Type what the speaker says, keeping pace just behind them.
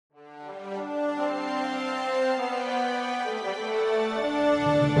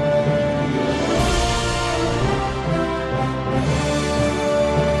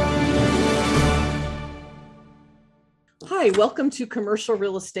Hi, welcome to Commercial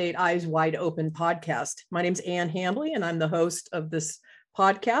Real Estate Eyes Wide Open Podcast. My name's Ann Hambly, and I'm the host of this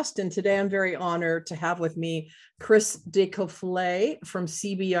podcast. And today I'm very honored to have with me Chris Decoufle from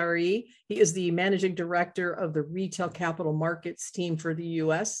CBRE. He is the Managing Director of the Retail Capital Markets team for the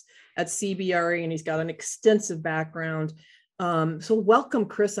U.S. at CBRE, and he's got an extensive background. So welcome,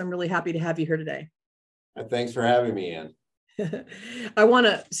 Chris. I'm really happy to have you here today. Thanks for having me, Ann. I want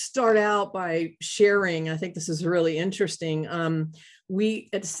to start out by sharing. I think this is really interesting. We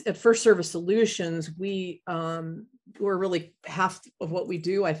at First Service Solutions, we're really half of what we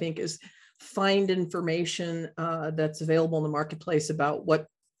do, I think, is find information that's available in the marketplace about what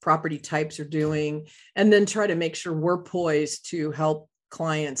property types are doing, and then try to make sure we're poised to help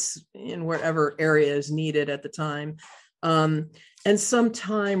clients in whatever area is needed at the time. And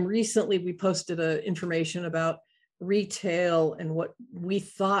sometime recently, we posted information about retail and what we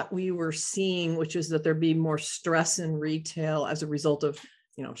thought we were seeing, which is that there'd be more stress in retail as a result of,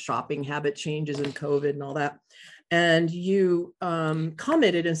 shopping habit changes and COVID and all that. And you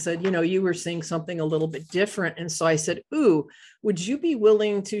commented and said, you were seeing something a little bit different. And so I said, would you be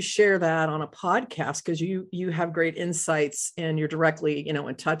willing to share that on a podcast? Because you have great insights and you're directly,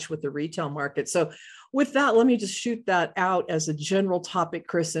 in touch with the retail market. So with that, let me just shoot that out as a general topic,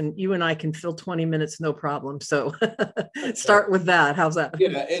 Chris, and you and I can fill 20 minutes, no problem. So start with that. How's that?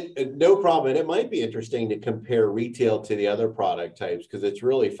 Yeah, no problem. And it might be interesting to compare retail to the other product types because it's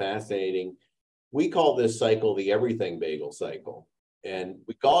really fascinating. We call this cycle the everything bagel cycle. And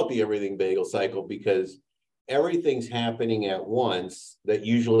we call it the everything bagel cycle because everything's happening at once that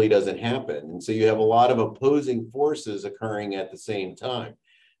usually doesn't happen. And so you have a lot of opposing forces occurring at the same time.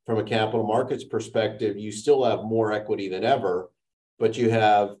 From a capital markets perspective, you still have more equity than ever, but you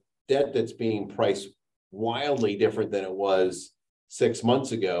have debt that's being priced wildly different than it was 6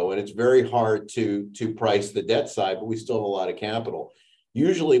 months ago. And it's very hard to price the debt side, but we still have a lot of capital.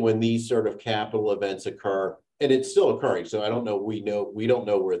 Usually when these sort of capital events occur, and it's still occurring, so we don't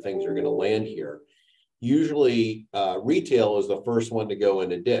know where things are going to land here. Usually retail is the first one to go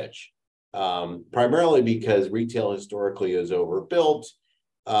in a ditch, primarily because retail historically is overbuilt,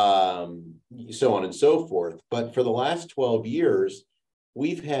 so on and so forth. But for the last 12 years,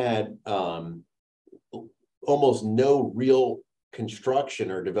 we've had almost no real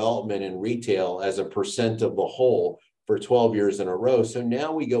construction or development in retail as a percent of the whole for 12 years in a row. So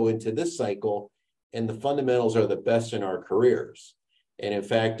now we go into this cycle and the fundamentals are the best in our careers. And in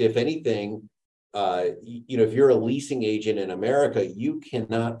fact, if anything, if you're a leasing agent in America, you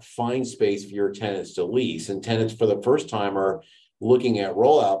cannot find space for your tenants to lease. And tenants for the first time are looking at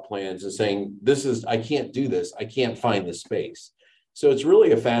rollout plans and saying, I can't do this. I can't find the space. So it's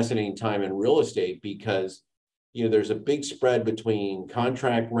really a fascinating time in real estate because, there's a big spread between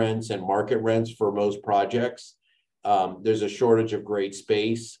contract rents and market rents for most projects. There's a shortage of great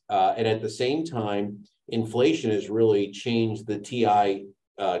space. And at the same time, inflation has really changed the TI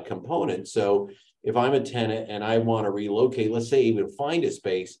component. So if I'm a tenant and I want to relocate, let's say even find a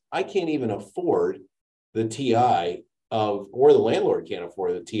space, I can't even afford the TI or the landlord can't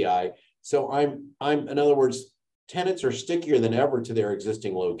afford the TI. So I'm in other words, tenants are stickier than ever to their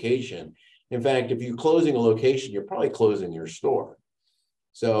existing location. In fact, if you're closing a location, you're probably closing your store.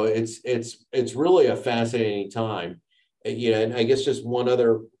 So it's really a fascinating time. And I guess just one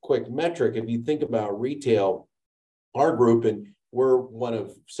other quick metric, if you think about retail, our group, and we're one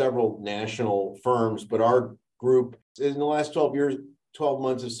of several national firms, but our group in the last 12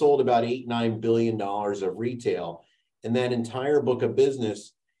 months has sold about $8-9 billion of retail. And that entire book of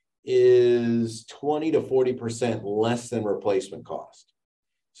business is 20 to 40% less than replacement cost.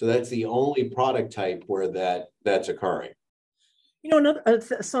 So that's the only product type where that's occurring.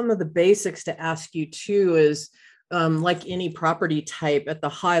 Some of the basics to ask you too is, like any property type at the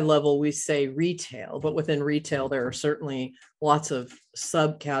high level, we say retail, but within retail, there are certainly lots of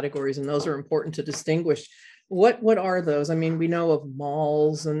subcategories, and those are important to distinguish. What are those? I mean, we know of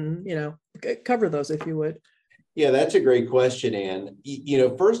malls and, cover those if you would. Yeah, that's a great question, Ann.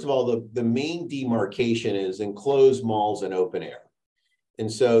 First of all, the main demarcation is enclosed malls and open air.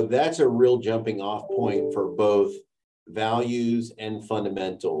 And so that's a real jumping off point for both values and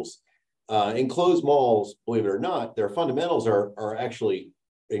fundamentals. Enclosed malls, believe it or not, their fundamentals are actually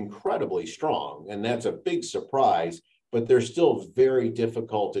incredibly strong. And that's a big surprise, but they're still very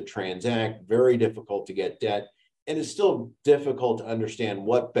difficult to transact, very difficult to get debt. And it's still difficult to understand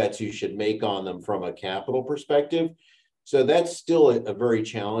what bets you should make on them from a capital perspective. So that's still a very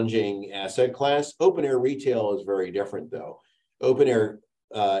challenging asset class. Open air retail is very different, though. Open air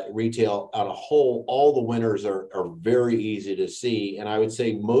retail on a whole, all the winners are very easy to see. And I would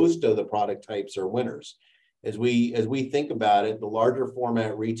say most of the product types are winners. As we think about it, the larger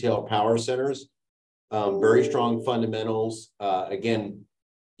format retail power centers, very strong fundamentals. Again,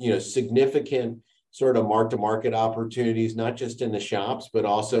 significant sort of mark-to-market opportunities, not just in the shops, but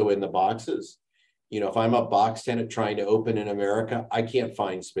also in the boxes. If I'm a box tenant trying to open in America, I can't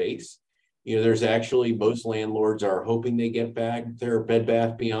find space. There's actually, most landlords are hoping they get back their Bed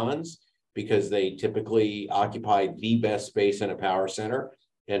Bath Beyonds because they typically occupy the best space in a power center.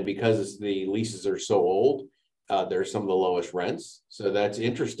 And because the leases are so old, they're some of the lowest rents. So that's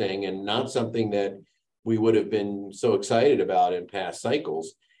interesting and not something that we would have been so excited about in past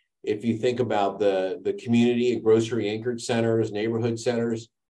cycles. If you think about the community and grocery anchored centers, neighborhood centers,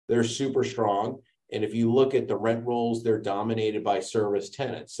 they're super strong. And if you look at the rent rolls, they're dominated by service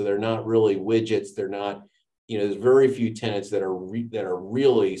tenants. So they're not really widgets. They're not, there's very few tenants that are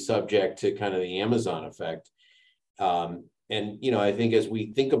really subject to kind of the Amazon effect. I think as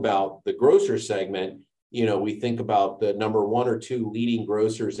we think about the grocer segment, we think about the number one or two leading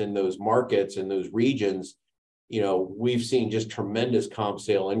grocers in those markets and those regions. We've seen just tremendous comp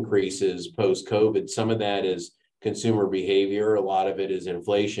sale increases post-COVID. Some of that is consumer behavior. A lot of it is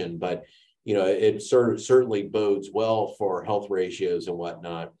inflation, but it certainly bodes well for health ratios and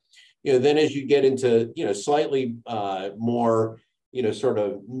whatnot. Then as you get into, slightly more, sort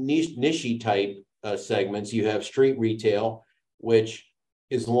of niche type segments, you have street retail, which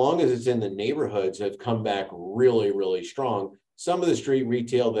as long as it's in the neighborhoods have come back really, really strong. Some of the street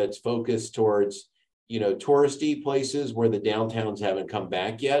retail that's focused towards, touristy places where the downtowns haven't come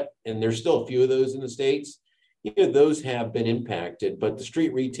back yet. And there's still a few of those in the States, those have been impacted, but the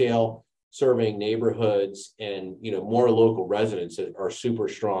street retail serving neighborhoods and, more local residents are super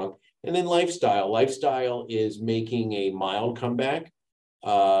strong. And then lifestyle is making a mild comeback.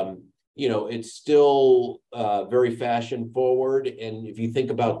 It's still very fashion forward. And if you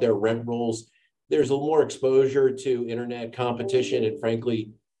think about their rent rolls, there's a little more exposure to internet competition and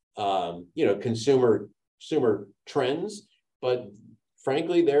frankly, consumer trends, but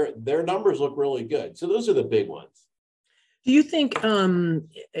frankly, their numbers look really good. So those are the big ones. Do you think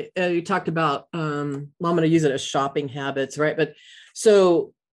you talked about, I'm going to use it as shopping habits, right? But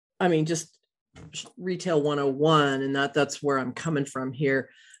so, just retail 101, and that's where I'm coming from here.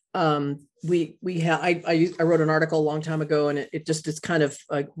 I wrote an article a long time ago, and it's kind of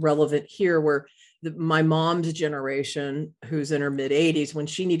like relevant here, where my mom's generation, who's in her mid 80s, when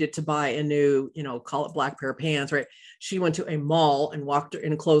she needed to buy a new, call it black pair of pants, right? She went to a mall and walked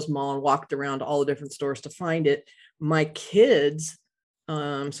in a closed mall and walked around all the different stores to find it. My kids,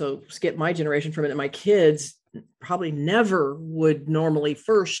 so skip my generation from it, and my kids probably never would normally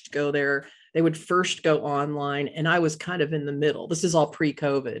first go there. They would first go online, and I was kind of in the middle. This is all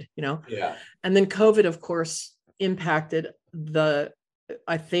pre-COVID, Yeah. And then COVID, of course, impacted the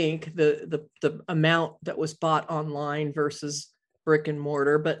amount that was bought online versus brick and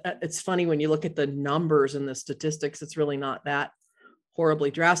mortar. But it's funny when you look at the numbers and the statistics, it's really not that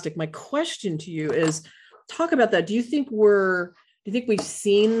horribly drastic. My question to you is, talk about that. Do you think we've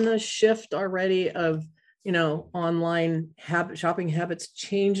seen the shift already of, online shopping habits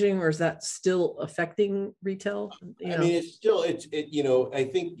changing, or is that still affecting retail? It's still, I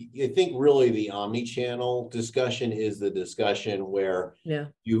think really the omni-channel discussion is the discussion where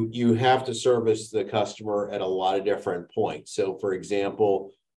you have to service the customer at a lot of different points. So for example,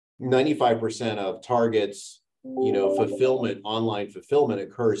 95% of Target's, online fulfillment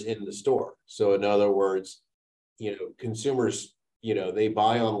occurs in the store. So in other words, consumers, they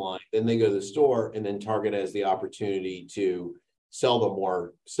buy online, then they go to the store, and then Target has the opportunity to sell them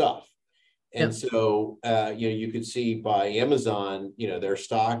more stuff. And so, you could see by Amazon, their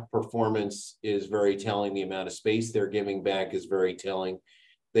stock performance is very telling. The amount of space they're giving back is very telling.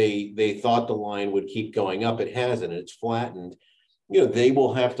 They thought the line would keep going up. It hasn't. It's flattened. They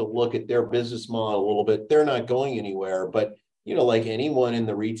will have to look at their business model a little bit. They're not going anywhere, but, like anyone in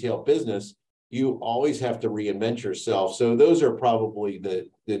the retail business, you always have to reinvent yourself. So those are probably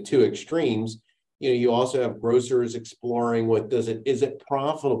the two extremes. You also have grocers exploring is it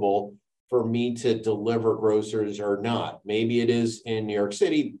profitable for me to deliver grocers or not? Maybe it is in New York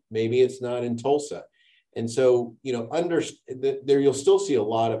City, maybe it's not in Tulsa. And so, there you'll still see a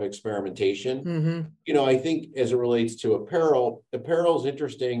lot of experimentation. Mm-hmm. I think as it relates to apparel is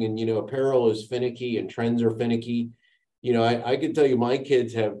interesting, and, apparel is finicky and trends are finicky. I can tell you my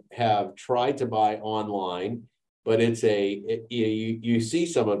kids have tried to buy online, but you see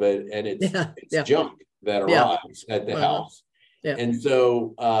some of it, and it's junk that arrives at the house. Yeah. And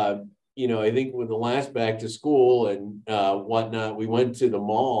so, I think with the last back to school and whatnot, we went to the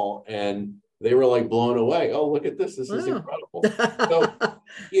mall and they were like blown away. Oh, look at this. This is incredible. So,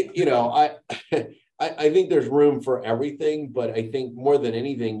 I think there's room for everything, but I think more than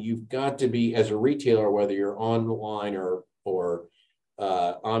anything, you've got to be, as a retailer, whether you're online or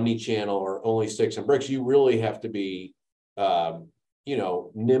omni-channel or only sticks and bricks, you really have to be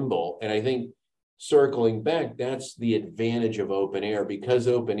nimble. And I think circling back, that's the advantage of open air. Because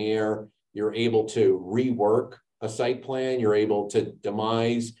open air, you're able to rework a site plan, you're able to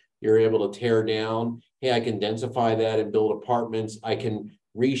demise, you're able to tear down. Hey, I can densify that and build apartments. I can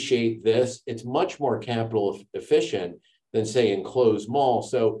reshape this. It's much more capital efficient than, say, enclosed mall.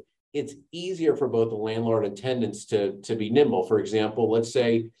 So it's easier for both the landlord and tenants to be nimble. For example, let's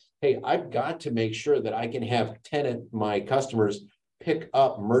say, hey, I've got to make sure that I can have my customers pick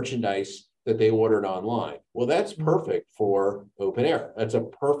up merchandise that they ordered online. Well, that's perfect for open air. That's a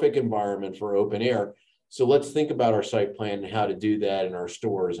perfect environment for open air. So let's think about our site plan and how to do that in our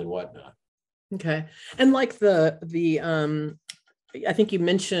stores and whatnot. Okay. And like I think you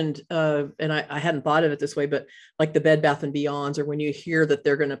mentioned, and I hadn't thought of it this way, but like the Bed Bath and Beyonds, or when you hear that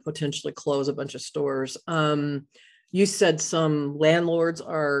they're going to potentially close a bunch of stores, you said some landlords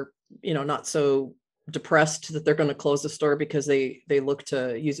are, not so depressed that they're going to close the store because they look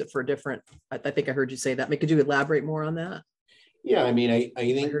to use it for a different. I think I heard you say that. Could you elaborate more on that? Yeah, I mean, I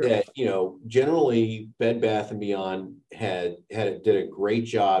think that, generally Bed Bath and Beyond did a great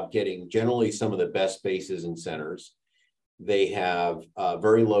job getting generally some of the best spaces in centers. They have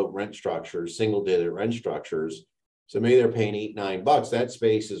very low rent structures, single digit rent structures. So maybe they're paying $8, $9. That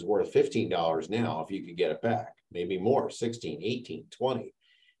space is worth $15 now if you could get it back, maybe more, 16, 18, 20.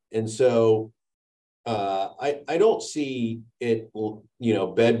 And so I don't see it,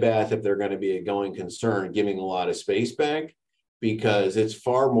 Bed Bath, if they're going to be a going concern, giving a lot of space back, because it's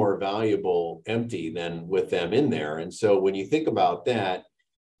far more valuable empty than with them in there. And so when you think about that,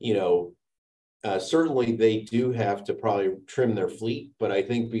 certainly they do have to probably trim their fleet, but I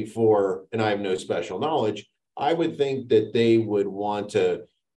think before, and I have no special knowledge, I would think that they would want to,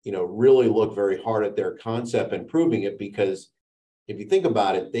 really look very hard at their concept and proving it, because if you think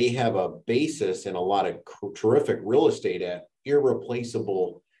about it, they have a basis in a lot of terrific real estate at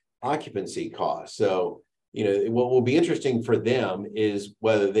irreplaceable occupancy costs. So, what will be interesting for them is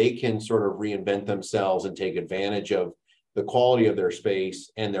whether they can sort of reinvent themselves and take advantage of the quality of their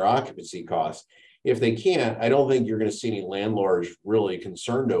space and their occupancy costs. If they can't, I don't think you're going to see any landlords really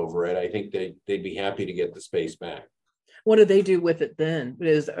concerned over it. I think they'd be happy to get the space back. What do they do with it then?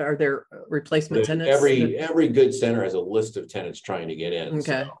 Are there replacement tenants? Every good center has a list of tenants trying to get in.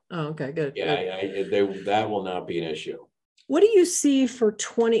 Okay. So, Oh, okay, good. Yeah, good. That will not be an issue. What do you see for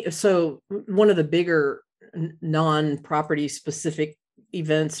 20? So one of the bigger non-property specific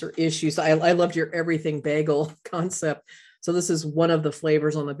events or issues, I loved your everything bagel concept. So this is one of the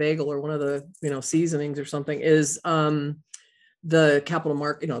flavors on the bagel, or one of the, seasonings or something, is the capital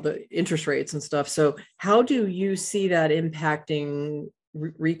market, the interest rates and stuff. So how do you see that impacting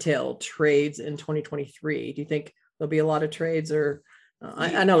retail trades in 2023? Do you think there'll be a lot of trades, or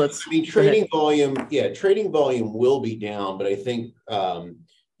I know that's, trading volume will be down, but I think,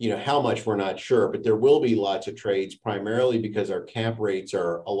 how much we're not sure, but there will be lots of trades, primarily because our cap rates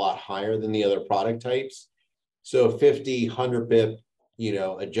are a lot higher than the other product types. So 50, 100 BIP,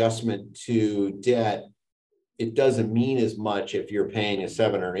 adjustment to debt, it doesn't mean as much if you're paying a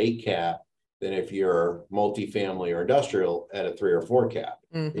 7 or 8 cap than if you're multifamily or industrial at a 3 or 4 cap.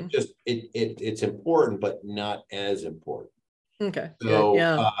 Mm-hmm. It's important, but not as important. Okay. So,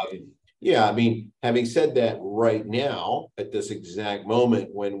 yeah. I mean, having said that, right now, at this exact moment,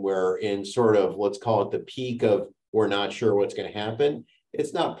 when we're in sort of, let's call it the peak of, we're not sure what's going to happen,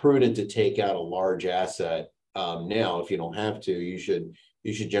 it's not prudent to take out a large asset now. If you don't have to, you should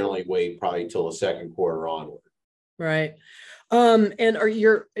generally wait probably till the second quarter onward. Right. And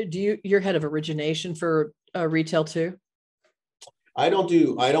you're head of origination for retail too? I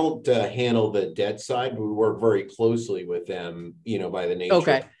don't handle the debt side, but we work very closely with them, by the nature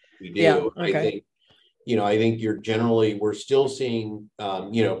okay. of what we do. Yeah, okay. I think we're still seeing,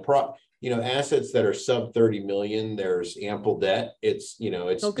 assets that are sub 30 million, there's ample debt. It's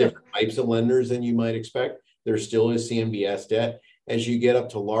different types of lenders than you might expect. There still is CMBS debt. As you get up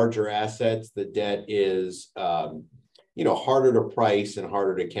to larger assets, the debt is, harder to price and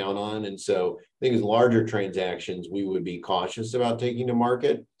harder to count on. And so I think as larger transactions, we would be cautious about taking to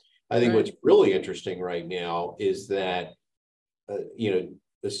market. I think what's really interesting right now is that,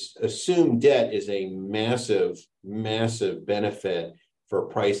 assumed debt is a massive, massive benefit for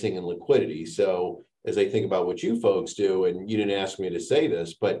pricing and liquidity. So as I think about what you folks do, and you didn't ask me to say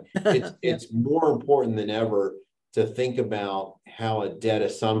this, but it's more important than ever to think about how a debt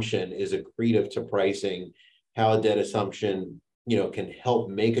assumption is accretive to pricing, how a debt assumption, can help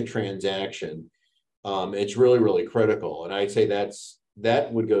make a transaction. It's really, really critical. And I'd say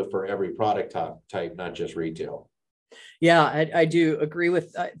that would go for every product type, not just retail. Yeah, I do agree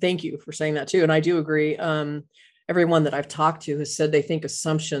with, thank you for saying that too. And I do agree. Everyone that I've talked to has said they think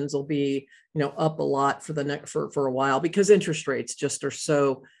assumptions will be, up a lot for the next, for a while, because interest rates just are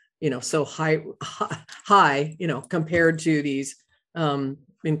so, so high, compared to these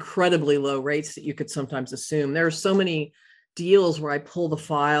incredibly low rates that you could sometimes assume. There are so many deals where I pull the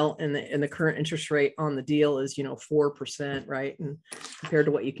file and the current interest rate on the deal is, 4%, right? And compared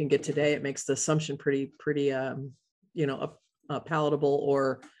to what you can get today, it makes the assumption pretty, palatable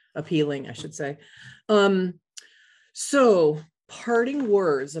or appealing, I should say. So parting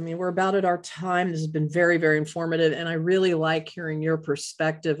words. I mean, we're about at our time. This has been very, very informative. And I really like hearing your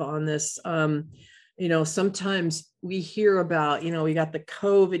perspective on this. Sometimes we hear about, we got the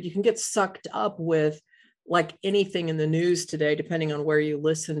COVID, you can get sucked up with, like anything in the news today, depending on where you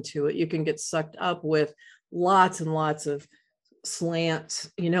listen to it, you can get sucked up with lots and lots of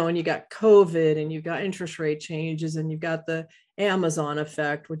slants, and you got COVID and you've got interest rate changes and you've got the Amazon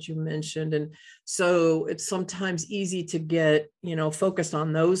effect, which you mentioned. And so it's sometimes easy to get, focused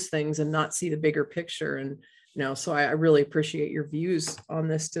on those things and not see the bigger picture. And, so I really appreciate your views on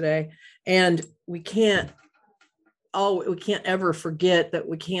this today. And we can't ever forget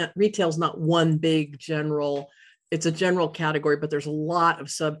that retail's not one big general, it's a general category, but there's a lot of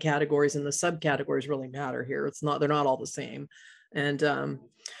subcategories, and the subcategories really matter here. They're not all the same. And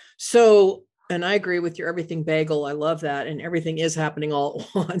and I agree with your everything bagel. I love that. And everything is happening all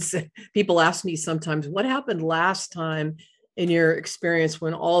at once. People ask me sometimes, what happened last time in your experience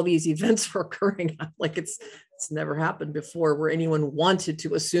when all these events were occurring? I'm like, it's never happened before where anyone wanted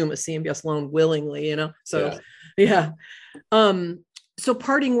to assume a CMBS loan willingly, So yeah. So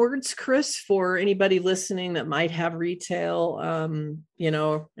parting words, Chris, for anybody listening that might have retail,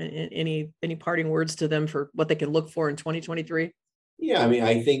 any parting words to them for what they can look for in 2023? Yeah, I mean,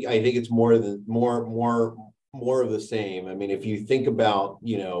 I think it's more of the same. I mean, if you think about,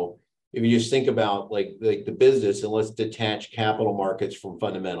 if you just think about like the business, and let's detach capital markets from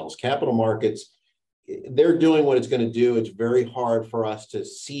fundamentals. Capital markets, they're doing what it's going to do. It's very hard for us to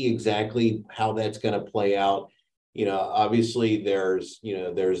see exactly how that's going to play out. Obviously there's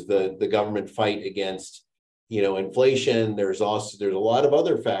the government fight against, inflation. There's a lot of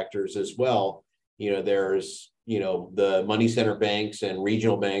other factors as well. There's, the money center banks and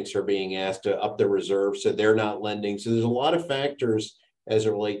regional banks are being asked to up their reserves, so they're not lending. So there's a lot of factors as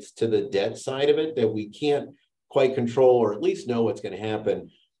it relates to the debt side of it that we can't quite control, or at least know what's going to happen.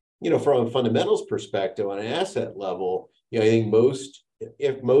 From a fundamentals perspective on an asset level, I think most,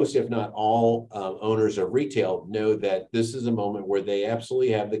 if not all, owners of retail know that this is a moment where they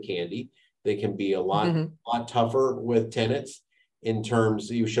absolutely have the candy. They can be a lot tougher with tenants in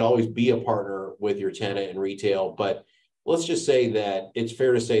terms, you should always be a partner with your tenant in retail. But let's just say that it's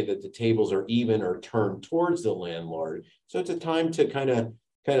fair to say that the tables are even or turned towards the landlord. So it's a time to kind of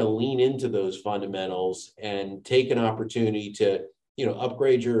lean into those fundamentals and take an opportunity to,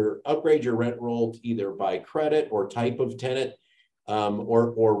 upgrade your rent roll either by credit or type of tenant,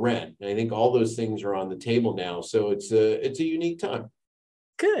 or rent. And I think all those things are on the table now. So it's a unique time.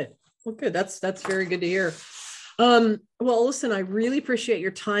 Good. Well, good. That's very good to hear. Well, listen, I really appreciate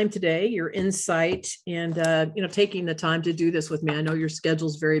your time today, your insight, and, taking the time to do this with me. I know your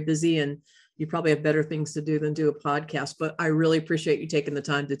schedule's very busy and you probably have better things to do than do a podcast, but I really appreciate you taking the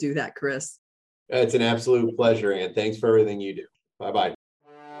time to do that, Chris. It's an absolute pleasure, Ann. Thanks for everything you do. Bye-bye.